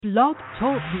Blog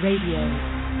Talk Radio.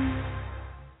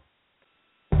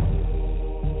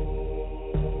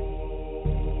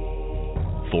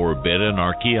 Forbidden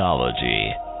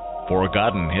archaeology,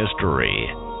 forgotten history,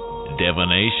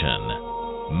 divination,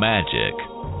 magic,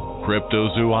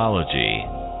 cryptozoology,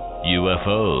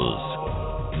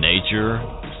 UFOs, nature,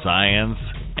 science,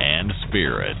 and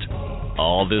spirit.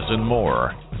 All this and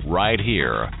more right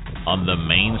here on the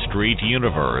Main Street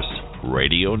Universe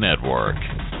Radio Network.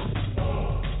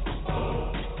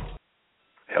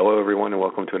 Hello, everyone, and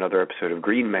welcome to another episode of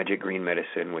Green Magic, Green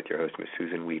Medicine with your host, Miss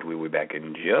Susan Weed. We'll be back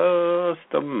in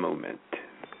just a moment.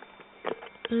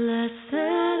 Blessed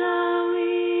are we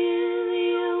in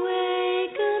the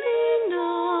awakening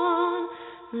dawn.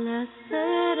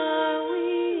 Blessed are we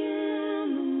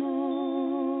in the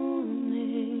morning.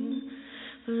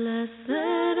 Blessed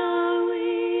are we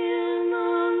in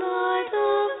the light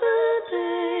of the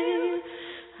day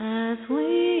as we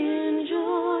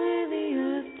enjoy the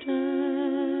earth turning.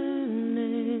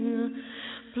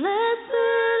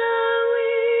 Blessed are we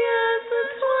as the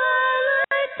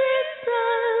twilight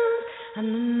descends and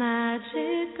the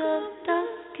magic of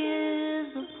dusk is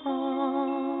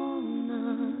upon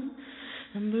us.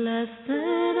 And blessed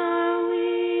are we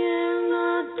in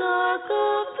the dark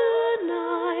of the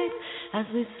night as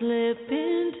we slip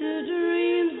into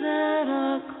dreams that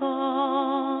are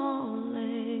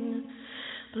calling.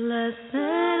 Blessed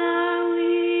are we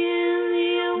in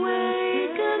the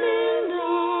awakening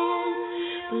dawn.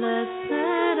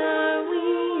 Blessed are we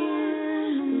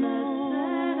in the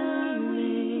morning.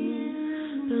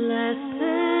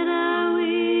 Blessed are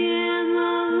we in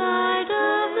the light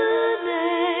of the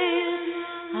day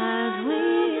as we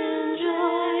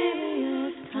enjoy the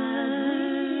earth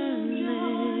turning.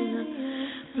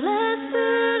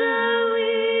 Blessed are we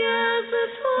as the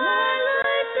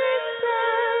twilight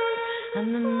descends and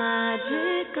the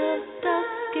magic of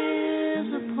dusk is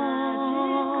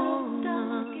upon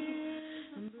us.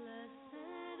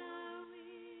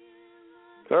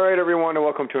 All right, everyone, and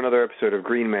welcome to another episode of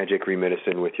Green Magic, Green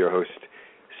Medicine with your host,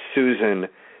 Susan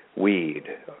Weed,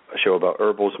 a show about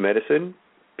herbals medicine,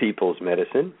 people's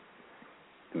medicine,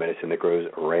 the medicine that grows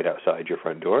right outside your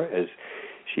front door, as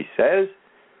she says,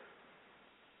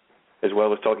 as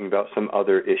well as talking about some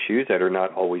other issues that are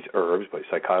not always herbs, but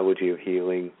psychology of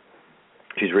healing.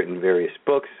 She's written various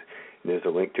books, and there's a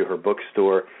link to her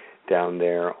bookstore down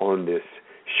there on this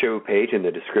show page in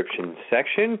the description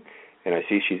section. And I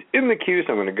see she's in the queue,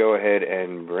 so I'm going to go ahead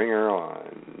and bring her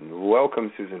on.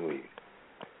 Welcome, Susan Weed.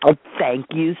 Oh, thank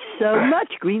you so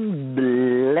much. Green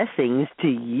blessings to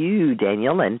you,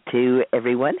 Daniel, and to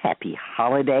everyone. Happy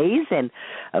holidays, and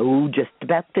just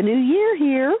about the new year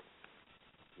here.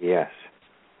 Yes.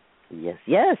 Yes,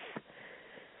 yes.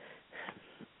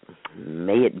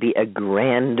 May it be a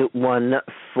grand one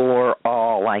for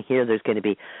all. I hear there's going to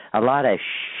be a lot of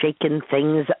shaking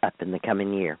things up in the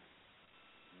coming year.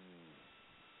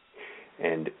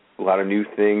 And a lot of new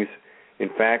things. In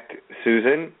fact,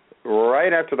 Susan,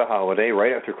 right after the holiday,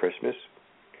 right after Christmas,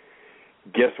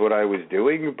 guess what I was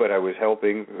doing? But I was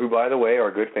helping, who, by the way, are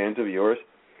good fans of yours,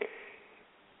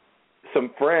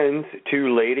 some friends,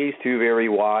 two very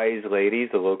wise ladies,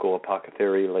 the local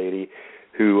apothecary lady,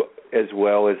 who, as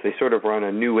well as they sort of run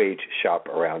a New Age shop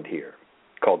around here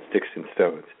called Sticks and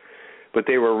Stones. But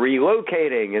they were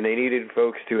relocating, and they needed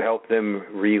folks to help them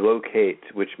relocate,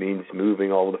 which means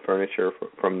moving all the furniture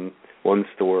from one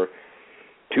store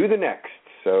to the next.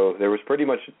 So there was pretty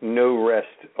much no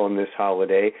rest on this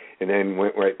holiday, and then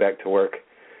went right back to work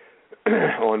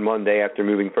on Monday after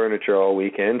moving furniture all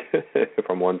weekend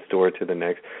from one store to the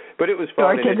next. But it was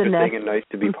fun and interesting and nice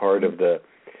to be part of the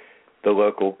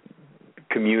local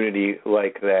community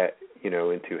like that,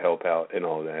 and to help out and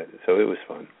all that. So it was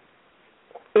fun.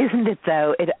 Isn't it,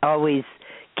 though? It always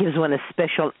gives one a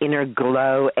special inner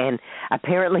glow, and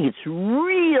apparently it's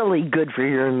really good for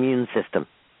your immune system.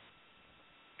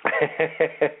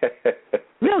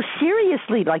 No,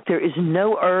 seriously, like there is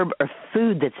no herb or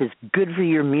food that's as good for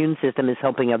your immune system as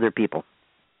helping other people.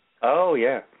 Oh,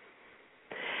 yeah.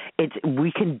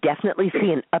 We can definitely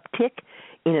see an uptick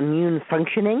in immune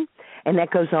functioning, and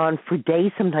that goes on for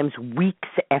days, sometimes weeks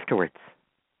afterwards.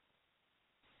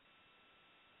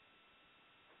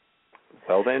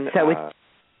 Well then, so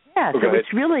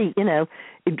it's really,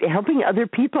 helping other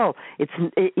people. It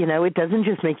doesn't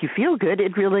just make you feel good.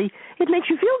 It makes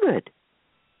you feel good.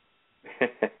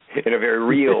 In a very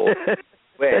real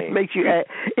way.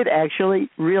 It actually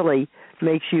really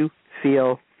makes you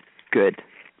feel good.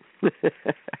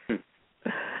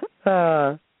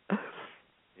 Yeah.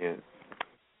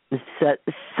 So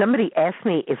somebody asked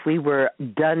me if we were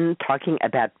done talking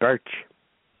about birch.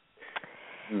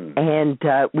 And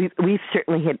we've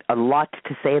certainly had a lot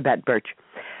to say about birch.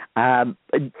 I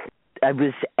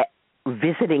was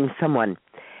visiting someone,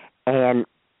 and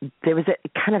there was a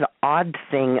kind of odd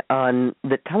thing on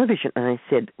the television, and I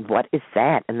said, "What is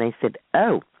that?" And they said,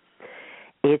 "Oh,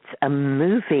 it's a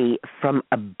movie from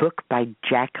a book by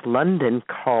Jack London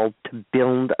called To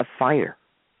Build a Fire."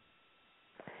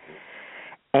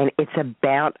 And it's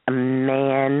about a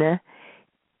man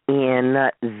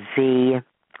in the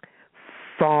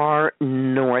far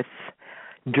north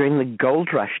during the gold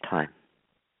rush time.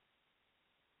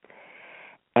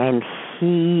 And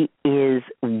he is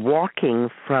walking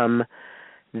from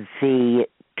the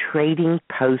trading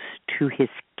post to his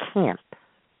camp.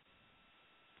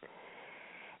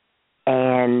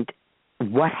 And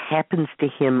what happens to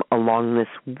him along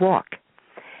this walk?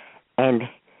 And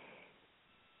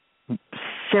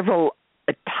several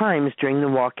times during the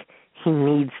walk, he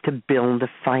needs to build a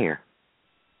fire.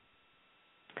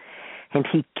 And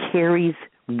he carries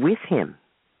with him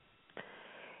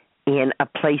in a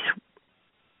place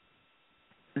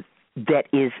that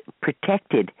is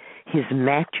protected his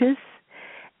matches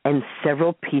and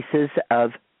several pieces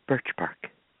of birch bark.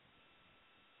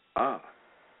 Ah.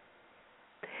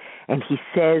 And he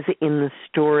says in the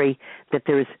story that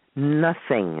there is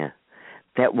nothing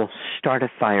that will start a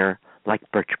fire like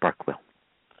birch bark will.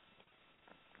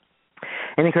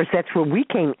 And, of course, that's where we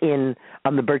came in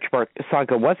on the birch bark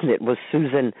saga, wasn't it? Was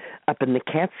Susan up in the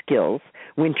Catskills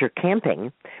winter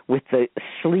camping with the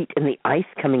sleet and the ice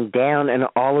coming down and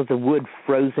all of the wood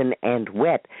frozen and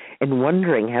wet and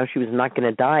wondering how she was not going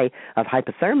to die of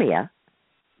hypothermia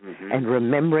and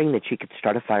remembering that she could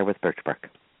start a fire with birch bark.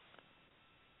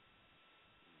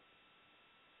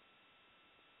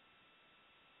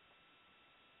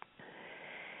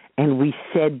 And we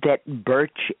said that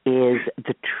birch is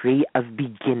the tree of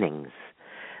beginnings,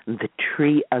 the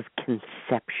tree of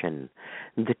conception,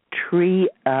 the tree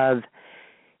of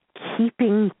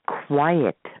keeping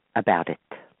quiet about it.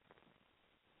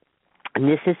 And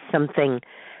this is something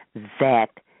that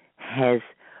has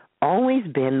always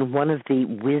been one of the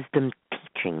wisdom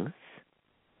teachings,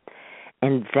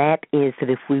 and that is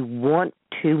that if we want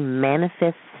to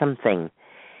manifest something,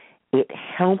 it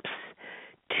helps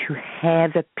to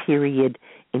have a period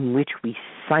in which we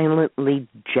silently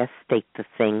gestate the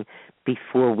thing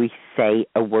before we say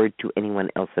a word to anyone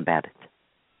else about it.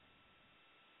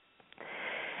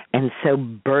 And so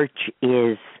birch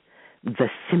is the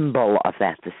symbol of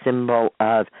that, the symbol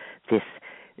of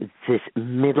this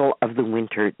middle of the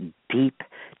winter deep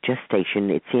gestation.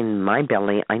 It's in my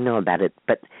belly. I know about it,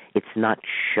 but it's not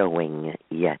showing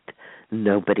yet.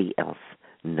 Nobody else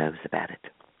knows about it.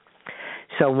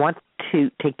 So I want to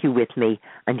take you with me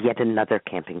on yet another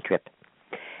camping trip.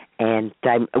 And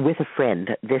I'm with a friend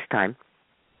this time.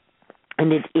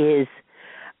 And it is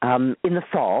in the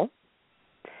fall,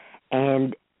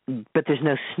 but there's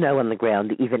no snow on the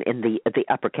ground, even in the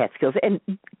upper Catskills. And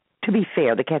to be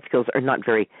fair, the Catskills are not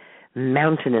very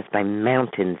mountainous by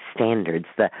mountain standards.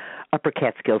 The upper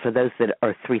Catskills are those that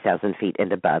are 3,000 feet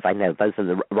and above. I know those in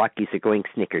the Rockies are going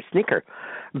snicker,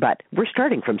 but we're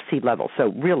starting from sea level,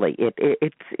 so really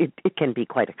it can be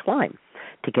quite a climb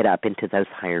to get up into those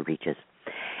higher reaches.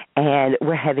 And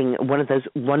we're having one of those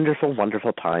wonderful,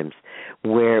 wonderful times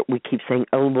where we keep saying,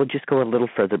 oh, we'll just go a little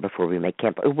further before we make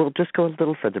camp. Oh, we'll just go a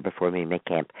little further before we make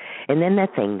camp. And then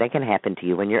that thing that can happen to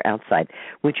you when you're outside,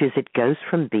 which is it goes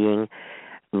from being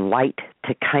light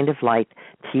to kind of light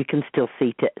till you can still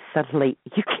see to suddenly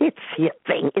you can't see a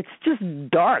thing. It's just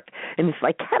dark. And it's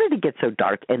like, how did it get so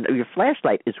dark? And your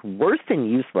flashlight is worse than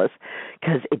useless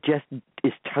because it just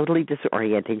is totally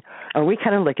disorienting. And we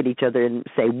kind of look at each other and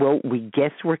say, well, we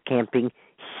guess we're camping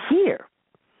here.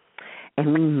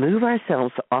 And we move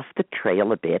ourselves off the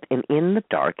trail a bit, and in the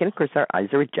dark, and of course our eyes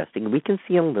are adjusting, we can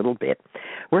see a little bit,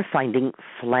 we're finding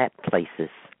flat places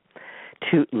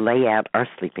to lay out our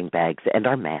sleeping bags and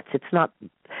our mats. It's not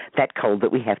that cold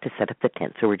that we have to set up the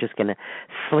tent, so we're just going to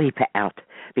sleep out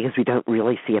because we don't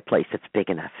really see a place that's big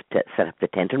enough to set up the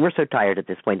tent. And we're so tired at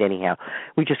this point anyhow,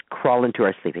 we just crawl into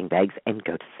our sleeping bags and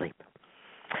go to sleep.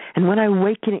 And when I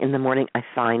waken in the morning, I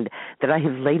find that I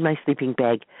have laid my sleeping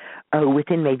bag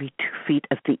within maybe 2 feet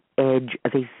of the edge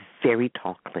of a very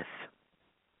tall cliff.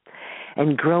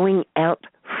 And growing out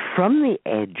from the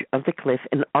edge of the cliff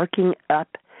and arcing up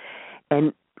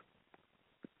and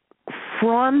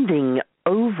fronding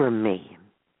over me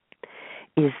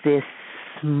is this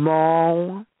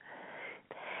small,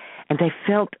 and I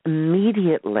felt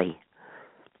immediately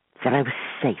that I was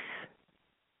safe.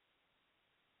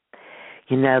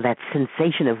 You know, that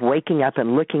sensation of waking up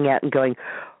and looking out and going,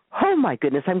 oh my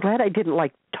goodness, I'm glad I didn't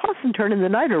toss and turn in the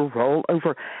night or roll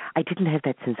over. I didn't have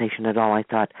that sensation at all. I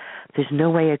thought, there's no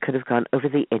way I could have gone over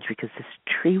the edge because this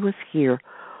tree was here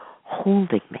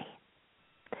holding me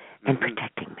and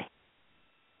protecting me.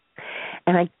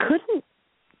 And I couldn't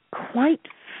quite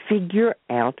figure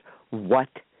out what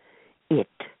it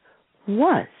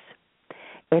was.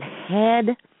 It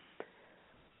had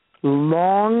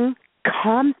long,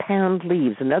 compound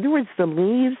leaves. In other words, the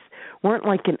leaves weren't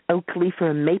like an oak leaf or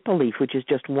a maple leaf, which is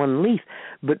just one leaf,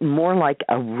 but more like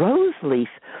a rose leaf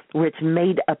where it's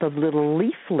made up of little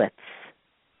leaflets,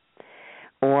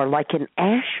 or like an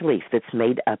ash leaf that's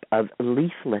made up of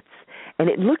leaflets. And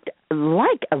it looked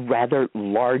like a rather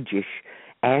largish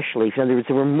ash leaf. In other words,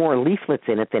 there were more leaflets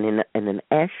in it than in an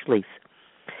ash leaf.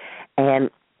 And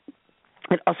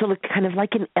it also looked kind of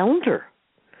like an elder.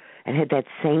 It had that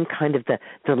same kind of,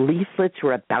 the leaflets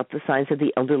were about the size of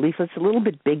the elder leaflets, a little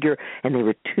bit bigger, and they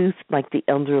were toothed like the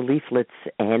elder leaflets,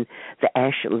 and the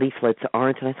ash leaflets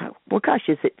aren't. And I thought, well, gosh,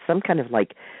 is it some kind of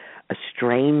like a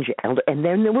strange elder? And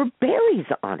then there were berries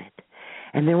on it,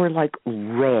 and there were like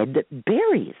red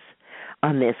berries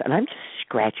on this. And I'm just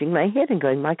scratching my head and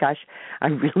going, my gosh, I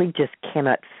really just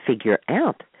cannot figure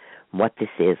out what this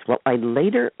is. Well, I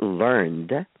later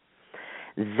learned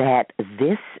that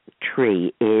this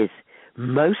tree is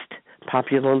most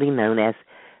popularly known as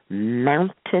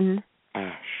mountain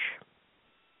ash.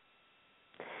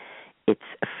 It's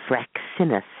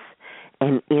fraxinus,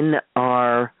 and in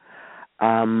our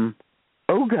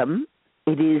Ogham,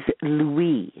 it is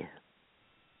Louis,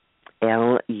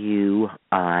 Luis,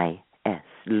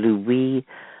 Louis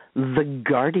the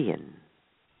Guardian.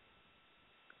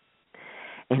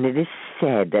 And it is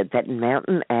said that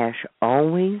mountain ash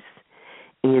always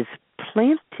is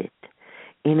planted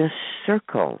in a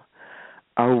circle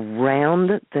around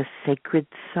the sacred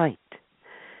site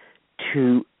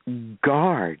to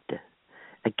guard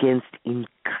against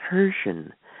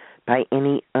incursion by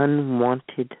any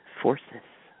unwanted forces.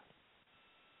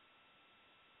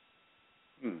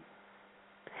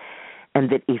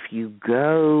 And that if you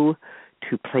go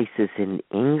to places in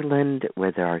England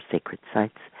where there are sacred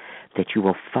sites, that you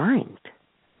will find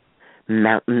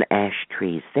mountain ash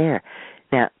trees there.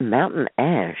 Now, mountain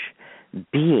ash,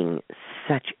 being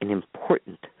such an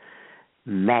important,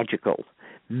 magical,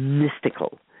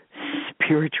 mystical,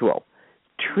 spiritual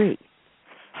tree,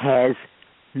 has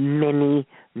many,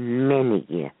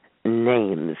 many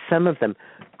names, some of them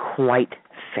quite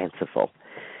fanciful.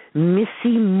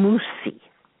 Missy Moosey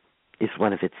is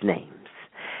one of its names,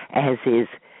 as is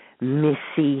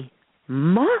Missy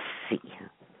Mossy,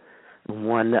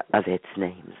 one of its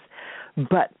names.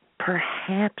 But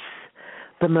perhaps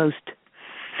the most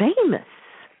famous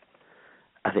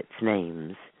of its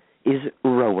names is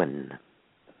Rowan.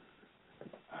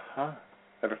 I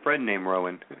have a friend named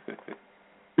Rowan.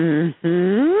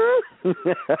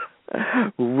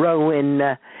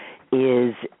 Rowan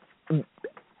is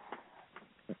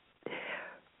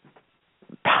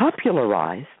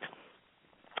popularized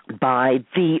by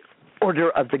the Order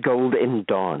of the Golden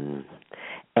Dawn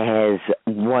as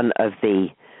one of the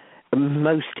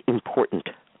most important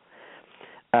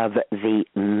of the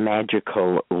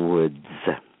magical woods,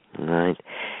 right?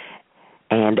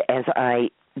 And as I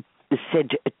said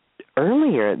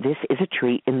earlier, this is a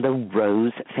tree in the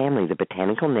rose family. The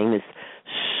botanical name is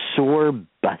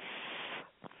sorbus,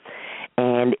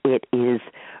 and it is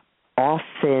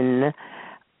often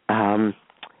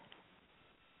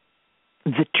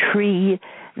the tree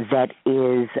that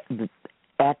is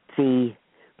at the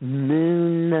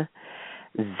moon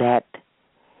that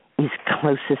is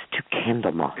closest to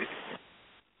Candlemas.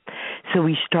 So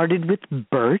we started with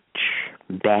birch,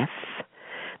 Beth,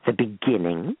 the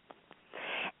beginning,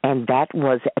 and that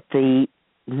was at the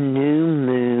new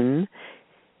moon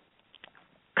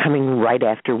coming right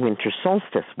after winter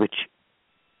solstice, which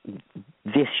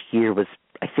this year was,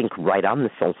 I think, right on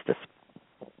the solstice.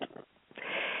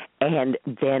 And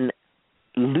then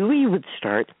Louis would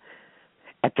start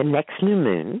at the next new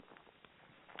moon,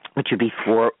 which would be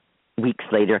 4 weeks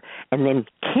later. And then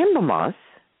Candlemas,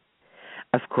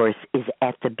 of course, is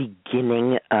at the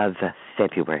beginning of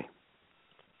February.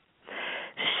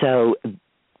 So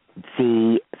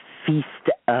the Feast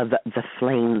of the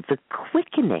Flame, the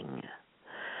quickening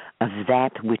of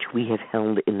that which we have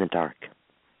held in the dark.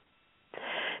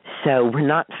 So we're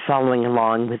not following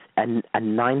along with a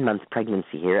 9-month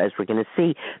pregnancy here. As we're going to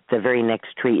see, the very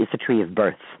next tree is the tree of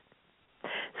birth.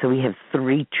 So we have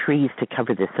 3 trees to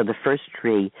cover this. So the first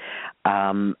tree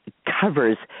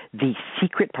covers the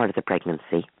secret part of the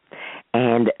pregnancy,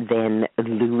 and then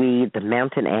Louis, the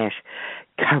mountain ash,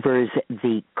 covers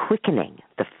the quickening,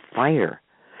 the fire,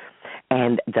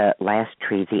 And the last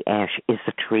tree, the ash, is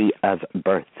the tree of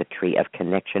birth, the tree of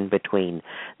connection between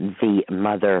the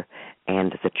mother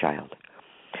and the child.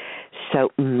 So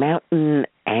mountain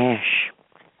ash,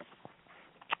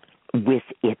 with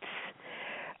its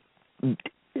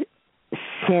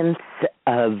sense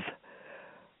of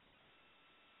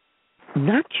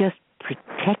not just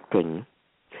protecting,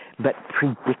 but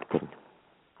predicting.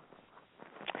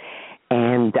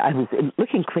 And I was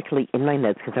looking quickly in my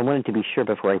notes because I wanted to be sure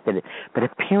before I said it, but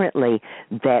apparently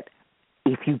that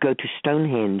if you go to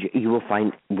Stonehenge, you will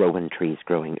find rowan trees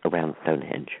growing around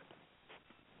Stonehenge.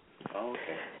 Oh,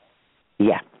 okay.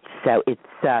 Yeah, so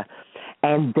it's,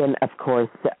 and then, of course,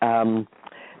 the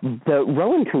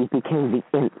rowan trees became the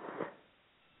imps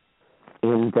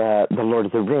in the Lord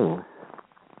of the Rings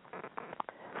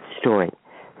story.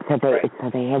 So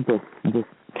they had this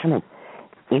kind of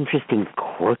interesting,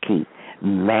 quirky,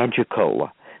 magical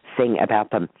thing about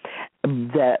them.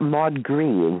 The Maud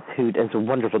Greaves, who does a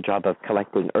wonderful job of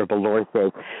collecting herbal lore,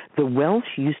 says, the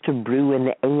Welsh used to brew an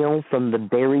ale from the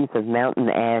berries of mountain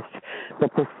ash, but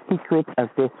the secret of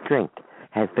this drink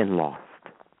has been lost.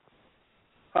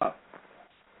 Huh.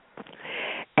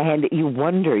 And you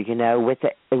wonder, with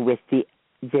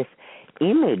this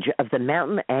image of the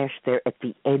mountain ash there at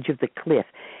the edge of the cliff,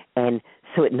 and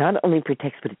so it not only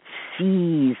protects, but it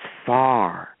sees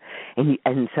far.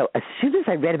 And so as soon as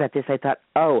I read about this, I thought,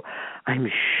 oh,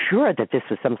 I'm sure that this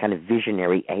was some kind of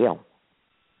visionary ale.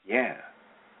 Yeah.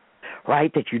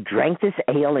 Right, that you drank this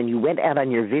ale and you went out on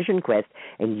your vision quest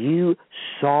and you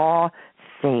saw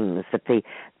things,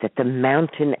 that the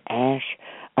mountain ash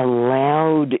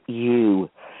allowed you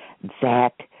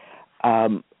that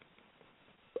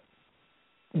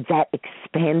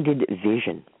expanded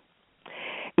vision.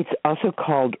 It's also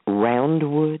called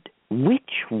roundwood,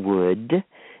 witchwood,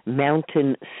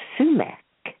 mountain sumac,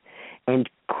 and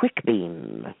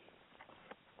quickbeam.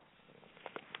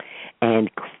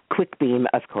 And quickbeam,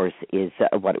 of course, is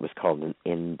what it was called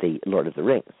in the Lord of the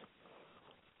Rings.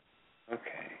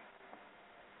 Okay.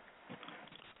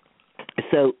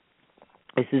 So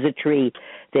this is a tree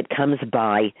that comes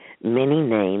by many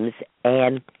names,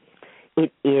 and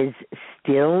it is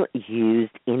still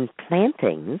used in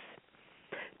plantings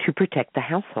to protect the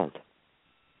household.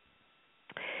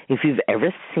 If you've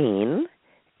ever seen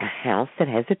a house that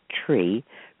has a tree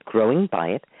growing by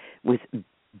it with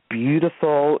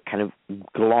beautiful, kind of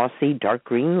glossy, dark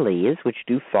green leaves, which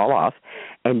do fall off,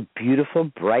 and beautiful,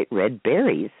 bright red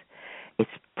berries, it's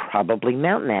probably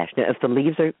mountain ash. Now, if the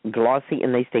leaves are glossy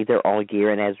and they stay there all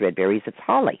year and has red berries, it's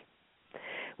holly,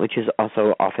 which is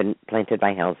also often planted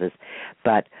by houses.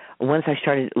 But once I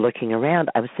started looking around,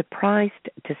 I was surprised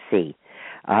to see,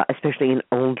 especially in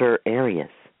older areas,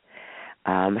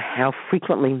 how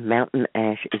frequently mountain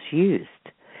ash is used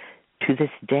to this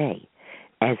day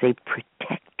as a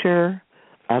protector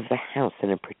of the house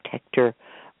and a protector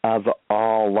of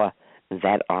all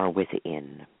that are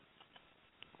within.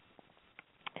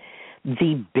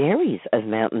 The berries of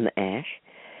mountain ash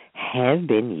have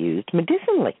been used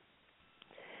medicinally.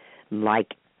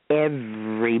 Like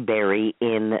every berry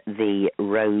in the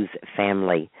rose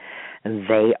family,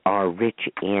 they are rich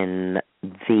in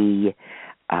the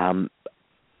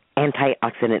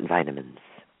antioxidant vitamins.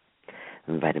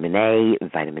 Vitamin A,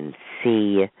 vitamin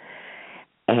C,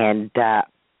 and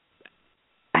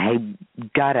I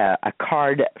got a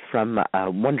card from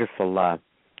a wonderful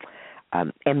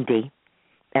MD,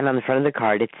 and on the front of the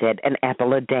card it said, an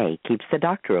apple a day keeps the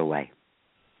doctor away.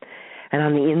 And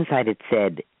on the inside it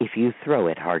said, if you throw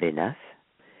it hard enough.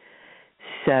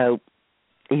 So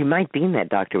you might beam that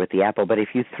doctor with the apple, but if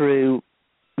you threw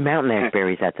mountain ash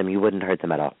berries at them, you wouldn't hurt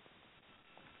them at all.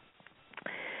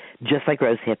 Just like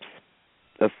rose hips,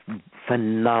 a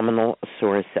phenomenal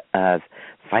source of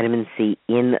vitamin C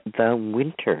in the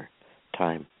winter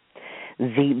time.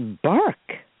 The bark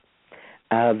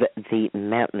of the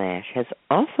mountain ash has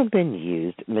also been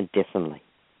used medicinally.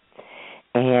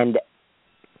 And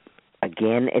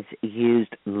again, it's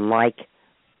used like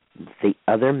the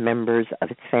other members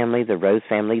of its family, the rose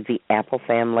family, the apple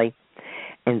family,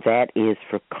 and that is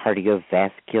for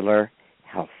cardiovascular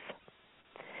health.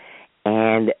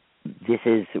 And this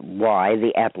is why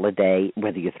the apple a day,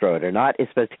 whether you throw it or not, is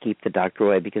supposed to keep the doctor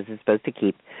away, because it's supposed to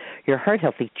keep your heart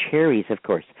healthy. Cherries, of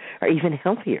course, are even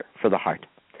healthier for the heart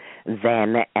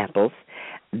than apples.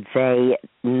 They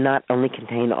not only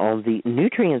contain all the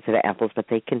nutrients of apples, but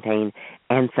they contain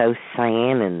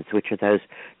anthocyanins, which are those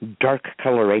dark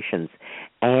colorations.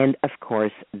 And, of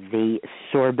course, the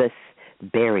sorbus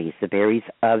berries, the berries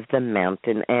of the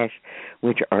mountain ash,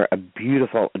 which are a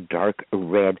beautiful dark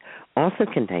red, also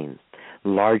contain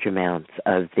large amounts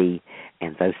of the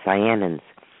anthocyanins,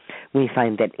 we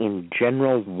find that in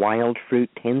general, wild fruit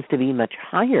tends to be much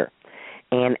higher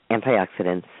in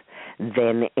antioxidants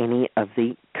than any of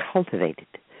the cultivated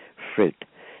fruit.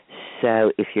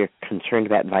 So if you're concerned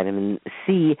about vitamin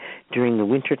C during the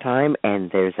wintertime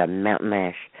and there's a mountain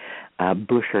ash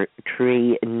bush or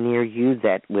tree near you,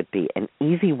 that would be an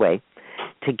easy way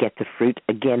to get the fruit,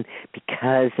 again,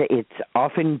 because it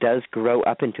often does grow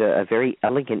up into a very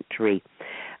elegant tree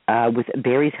with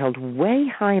berries held way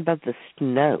high above the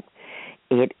snow.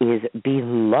 It is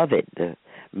beloved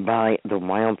by the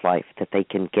wildlife that they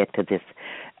can get to this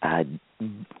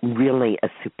really a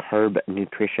superb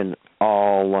nutrition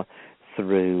all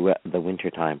through the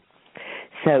wintertime.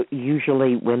 So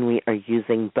usually when we are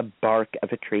using the bark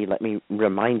of a tree, let me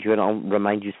remind you, and I'll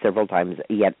remind you several times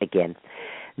yet again,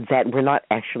 that we're not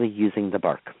actually using the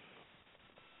bark.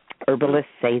 Herbalists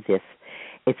say this,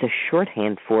 it's a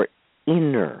shorthand for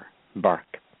inner bark.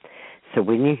 So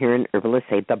when you hear an herbalist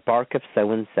say the bark of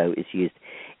so-and-so is used,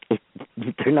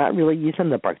 they're not really using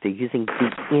the bark, they're using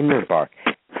the inner bark,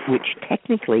 which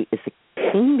technically is the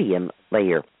cambium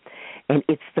layer. And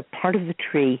it's the part of the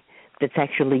tree that's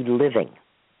actually living.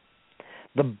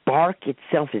 The bark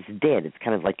itself is dead. It's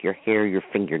kind of like your hair, your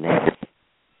fingernails.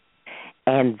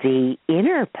 And the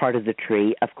inner part of the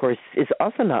tree, of course, is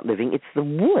also not living. It's the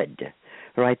wood,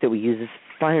 right, that we use as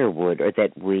firewood or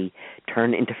that we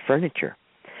turn into furniture.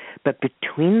 But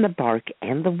between the bark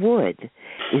and the wood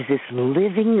is this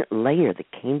living layer, the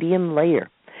cambium layer.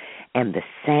 And the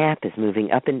sap is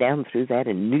moving up and down through that,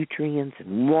 and nutrients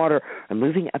and water are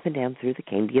moving up and down through the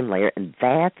cambium layer, and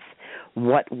that's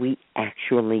what we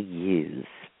actually use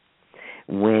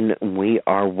when we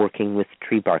are working with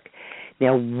tree bark.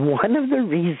 Now, one of the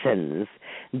reasons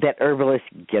that herbalists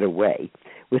get away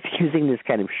with using this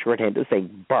kind of shorthand of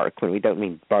saying bark, when we don't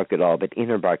mean bark at all, but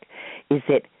inner bark, is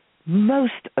that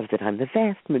most of the time, the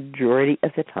vast majority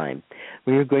of the time,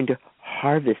 we are going to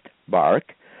harvest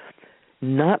bark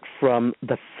not from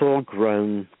the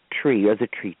full-grown tree or the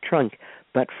tree trunk,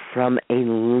 but from a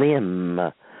limb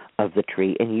of the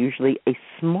tree, and usually a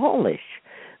smallish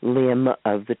limb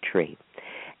of the tree.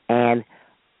 And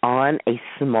on a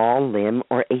small limb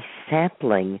or a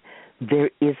sapling, there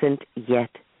isn't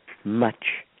yet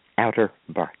much outer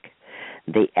bark.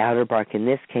 The outer bark in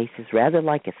this case is rather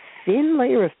like a thin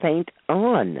layer of paint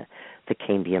on the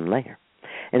cambium layer.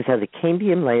 And so the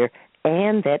cambium layer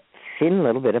and that thin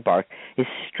little bit of bark is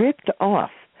stripped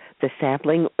off the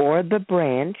sapling or the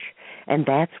branch, and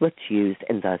that's what's used,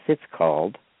 and thus it's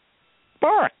called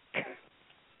bark.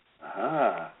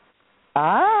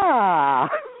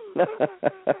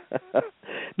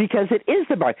 Because it is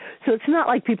the bark. So it's not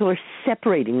like people are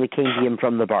separating the cambium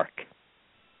from the bark.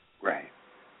 Right.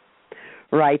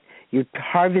 Right? You're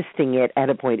harvesting it at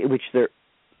a point at which there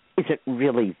isn't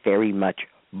really very much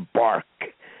bark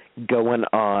going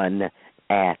on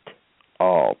at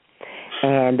all.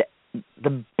 And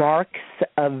the barks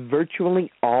of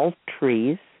virtually all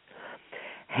trees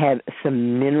have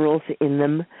some minerals in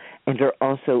them and are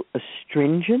also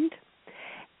astringent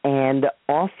and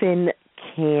often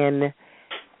can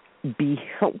be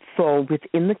helpful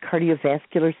within the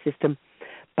cardiovascular system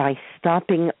by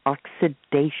stopping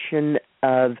oxidation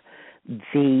of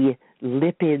the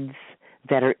lipids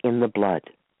that are in the blood.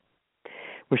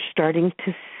 We're starting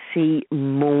to see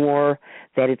more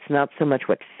that it's not so much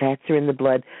what fats are in the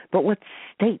blood, but what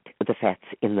state of the fats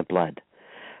in the blood,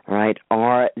 right?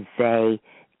 Are they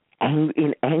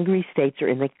in angry states or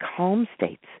in the calm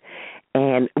states?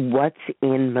 And what's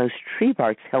in most tree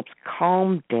barks helps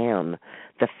calm down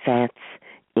the fats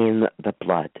in the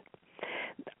blood.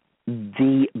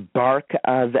 The bark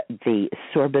of the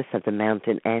sorbus of the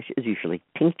mountain ash is usually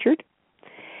tinctured,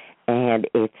 and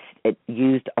it's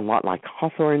used a lot like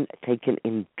hawthorn, taken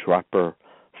in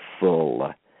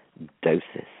dropper-full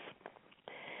doses.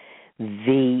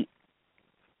 The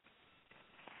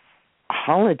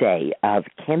holiday of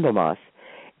Candlemas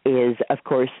is, of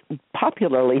course,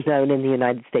 popularly known in the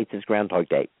United States as Groundhog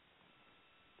Day.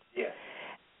 Yes.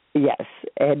 Yes,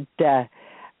 and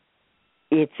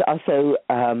it's also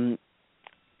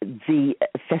the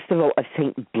Festival of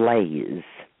St. Blaise.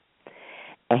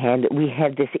 And we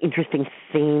have this interesting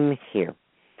theme here.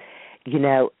 You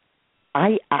know,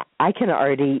 I've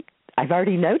already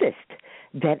noticed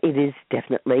that it is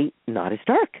definitely not as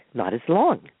dark, not as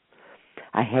long.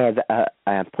 I have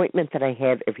an appointment that I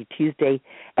have every Tuesday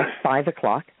at 5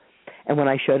 o'clock, and when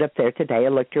I showed up there today, I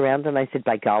looked around and I said,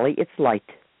 by golly, it's light.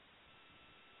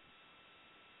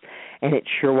 And it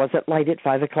sure wasn't light at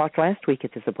 5 o'clock last week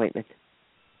at this appointment.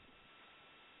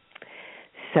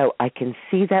 So I can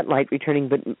see that light returning,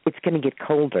 but it's going to get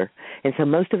colder. And so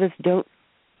most of us don't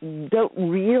don't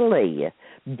really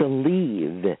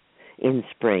believe in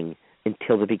spring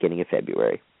until the beginning of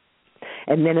February.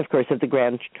 And then, of course, if the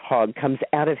groundhog comes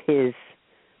out of his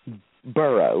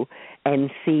burrow and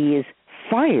sees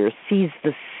fire, sees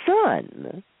the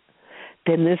sun,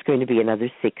 then there's going to be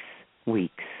another 6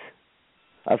 weeks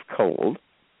of cold.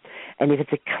 And if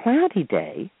it's a cloudy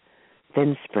day,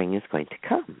 then spring is going to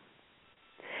come.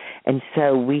 And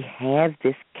so we have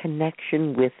this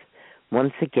connection with,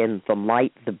 once again, the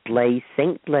light, the blaze,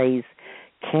 St. Blaise,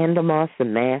 Candlemas, the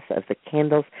mass of the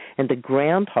candles, and the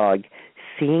groundhog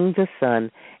seeing the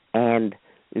sun, and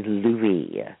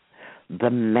Louis, the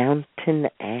mountain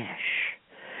ash,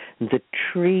 the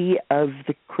tree of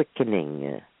the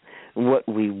quickening. What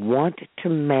we want to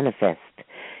manifest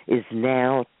is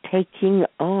now taking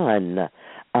on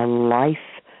a life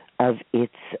of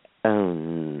its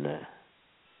own,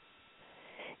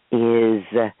 is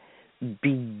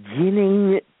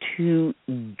beginning to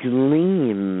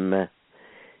gleam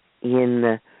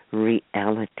in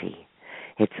reality.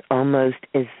 It's almost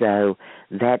as though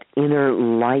that inner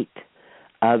light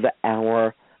of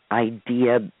our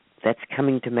idea that's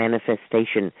coming to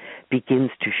manifestation begins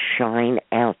to shine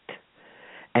out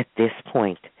at this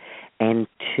point, and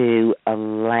to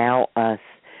allow us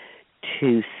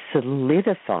to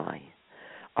solidify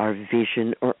our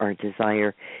vision or our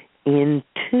desire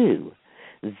into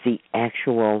the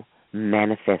actual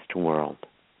manifest world.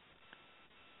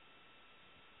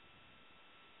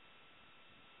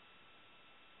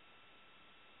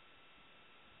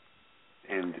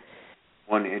 And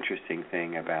one interesting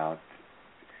thing about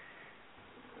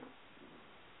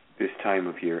this time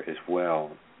of year as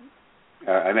well,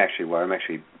 I'm actually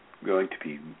going to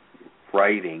be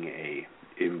writing a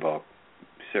invoke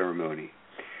ceremony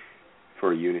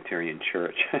for a Unitarian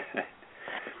church.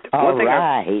 All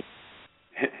right.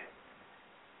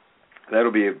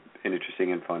 That'll be an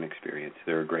interesting and fun experience.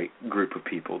 They're a great group of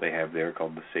people they have there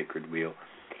called the Sacred Wheel.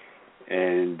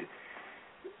 And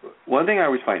one thing I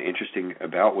always find interesting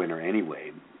about winter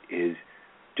anyway is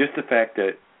just the fact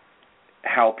that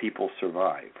how people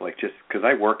survive. Like, just because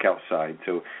I work outside,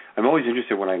 so I'm always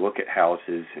interested when I look at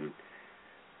houses and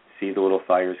see the little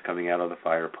fires coming out of the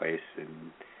fireplace.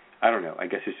 And I don't know, I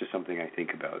guess it's just something I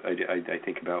think about. I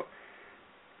think about,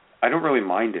 I don't really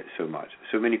mind it so much.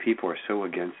 So many people are so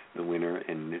against the winter,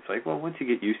 and it's like, well, once you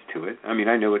get used to it, I mean,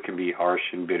 I know it can be harsh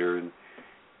and bitter, and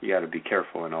you got to be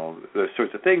careful and all those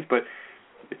sorts of things, but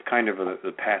it's kind of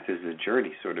the path is the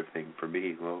journey sort of thing for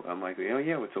me. Well, I'm like, yeah,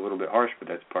 it's a little bit harsh, but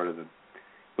that's part of the,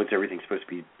 what's everything supposed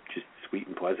to be just sweet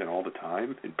and pleasant all the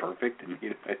time and perfect? And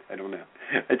I don't know.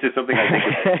 It's just something I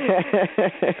think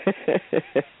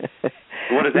about.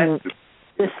 What is that?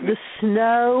 The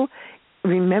snow,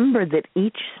 remember that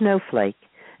each snowflake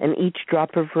and each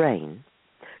drop of rain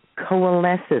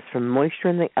coalesces from moisture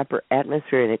in the upper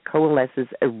atmosphere, and it coalesces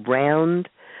around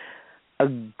a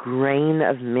grain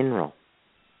of mineral.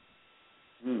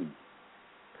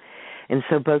 And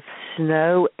so both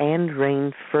snow and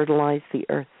rain fertilize the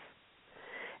earth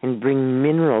and bring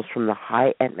minerals from the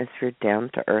high atmosphere down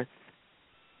to earth.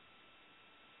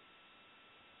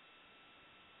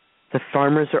 The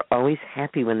farmers are always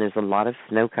happy when there's a lot of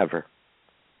snow cover.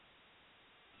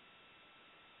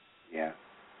 Yeah.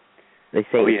 They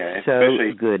say it's so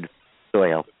good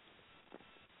soil.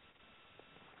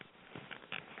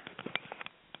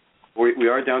 We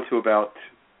are down to about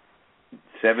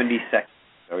 70 seconds.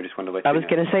 So I just wanted to let you know. I was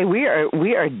going to say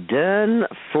we are done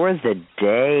for the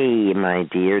day, my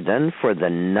dear, done for the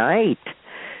night.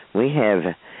 We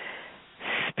have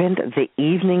spent the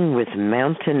evening with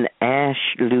Mountain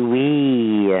Ash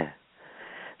Louis,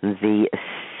 the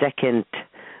second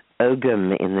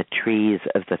Ogum in the trees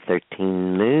of the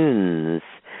 13 moons,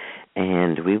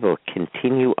 and we will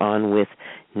continue on with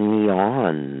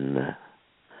Neon,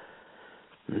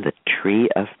 the tree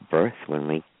of birth, when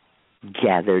we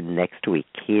gather next week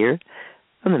here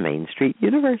on the Main Street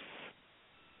Universe.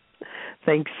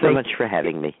 Thanks so much for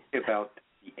having me. About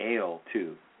the ale,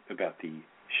 too, about the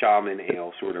shaman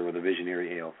ale, sort of, or the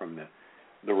visionary ale from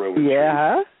the Rowan.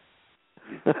 Yeah.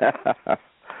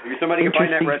 Maybe somebody can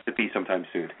find that recipe sometime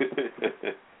soon.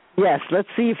 Yes, let's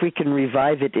see if we can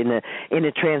revive it in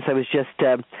a trance. I was just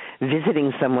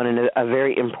visiting someone, and a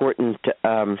very important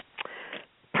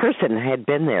person had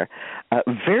been there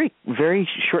very, very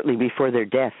shortly before their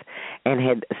death, and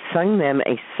had sung them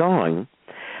a song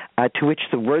to which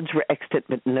the words were extant,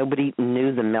 but nobody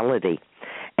knew the melody.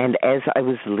 And as I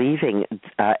was leaving,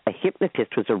 a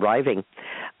hypnotist was arriving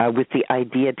with the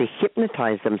idea to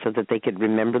hypnotize them so that they could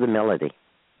remember the melody.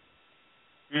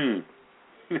 Mm.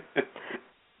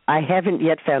 I haven't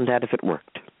yet found out if it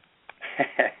worked.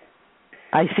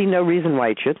 I see no reason why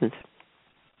it shouldn't.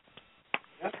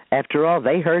 Yep. After all,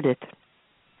 they heard it.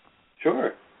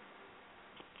 Sure.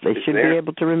 They It's should there. be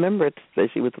able to remember it,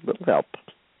 especially with a little help.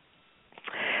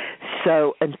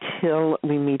 So until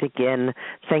we meet again,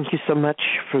 thank you so much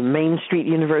for Main Street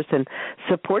Universe and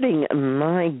supporting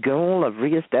my goal of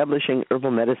reestablishing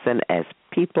herbal medicine as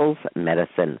people's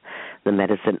medicine, the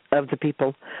medicine of the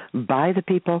people, by the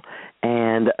people,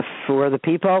 and for the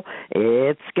people.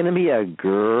 It's going to be a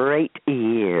great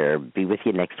year. Be with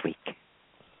you next week.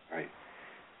 Right.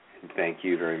 And thank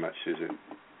you very much, Susan.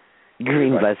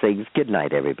 Green blessings. Good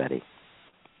night, everybody.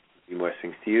 Green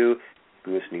blessings to you.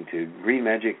 You're listening to Green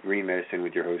Magic, Green Medicine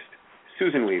with your host,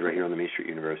 Susan Weed, right here on the Main Street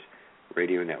Universe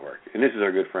Radio Network. And this is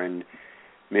our good friend,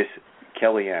 Miss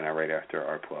Kellyanna, right after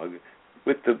our plug,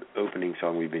 with the opening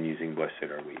song we've been using, Blessed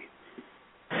Are We.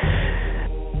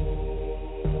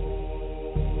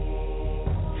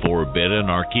 Forbidden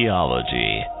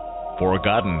archaeology,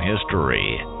 forgotten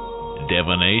history,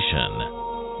 divination,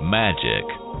 magic,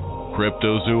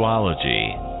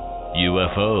 cryptozoology,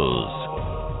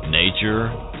 UFOs,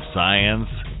 nature, science,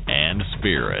 and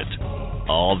spirit.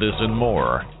 All this and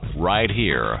more right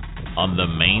here on the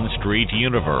Main Street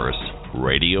Universe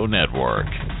Radio Network.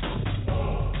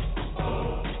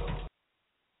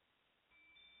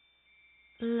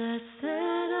 Blessed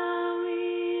are we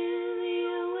in the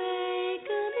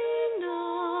awakening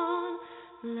dawn.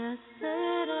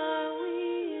 Blessed are we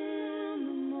in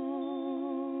the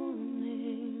morning.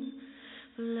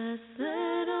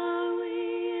 Blessed are we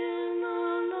in the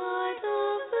light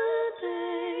of the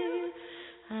day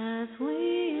as we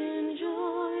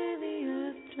enjoy the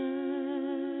earth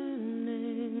turning.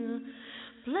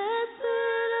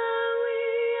 Blessed are we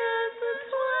as the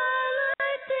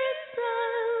twilight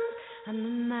descends and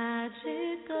the